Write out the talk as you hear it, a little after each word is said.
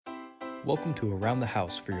Welcome to Around the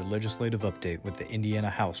House for your legislative update with the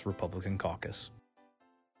Indiana House Republican Caucus.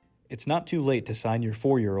 It's not too late to sign your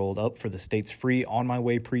 4-year-old up for the state's free On My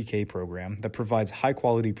Way pre-K program that provides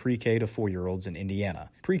high-quality pre-K to 4-year-olds in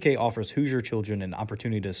Indiana. Pre-K offers Hoosier children an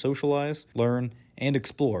opportunity to socialize, learn, and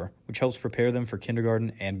explore, which helps prepare them for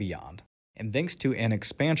kindergarten and beyond. And thanks to an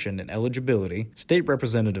expansion in eligibility, State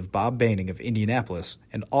Representative Bob Behning of Indianapolis,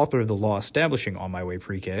 and author of the law establishing On My Way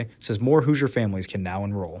pre-K, says more Hoosier families can now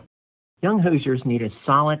enroll. Young Hoosiers need a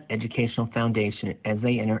solid educational foundation as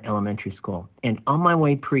they enter elementary school, and On My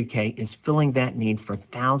Way Pre-K is filling that need for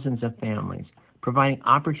thousands of families, providing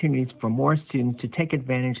opportunities for more students to take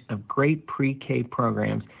advantage of great pre-K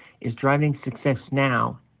programs is driving success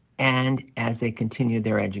now and as they continue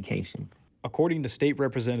their education. According to State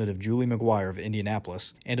Representative Julie McGuire of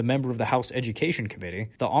Indianapolis and a member of the House Education Committee,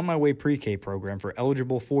 the On My Way Pre-K program for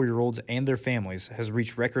eligible 4-year-olds and their families has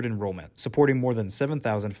reached record enrollment, supporting more than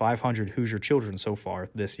 7,500 Hoosier children so far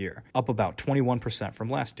this year, up about 21% from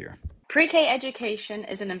last year. Pre-K education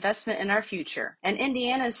is an investment in our future, and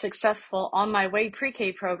Indiana's successful On My Way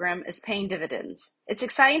Pre-K program is paying dividends. It's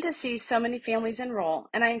exciting to see so many families enroll,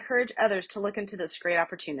 and I encourage others to look into this great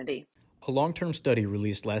opportunity. A long-term study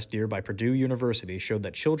released last year by Purdue University showed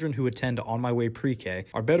that children who attend On My Way Pre-K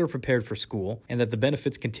are better prepared for school and that the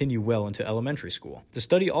benefits continue well into elementary school. The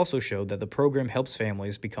study also showed that the program helps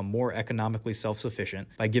families become more economically self-sufficient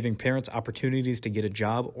by giving parents opportunities to get a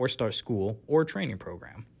job or start school or a training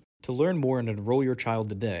program. To learn more and enroll your child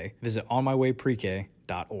today, visit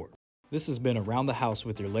onmywayprek.org. This has been Around the House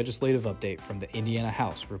with your legislative update from the Indiana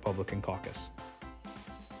House Republican Caucus.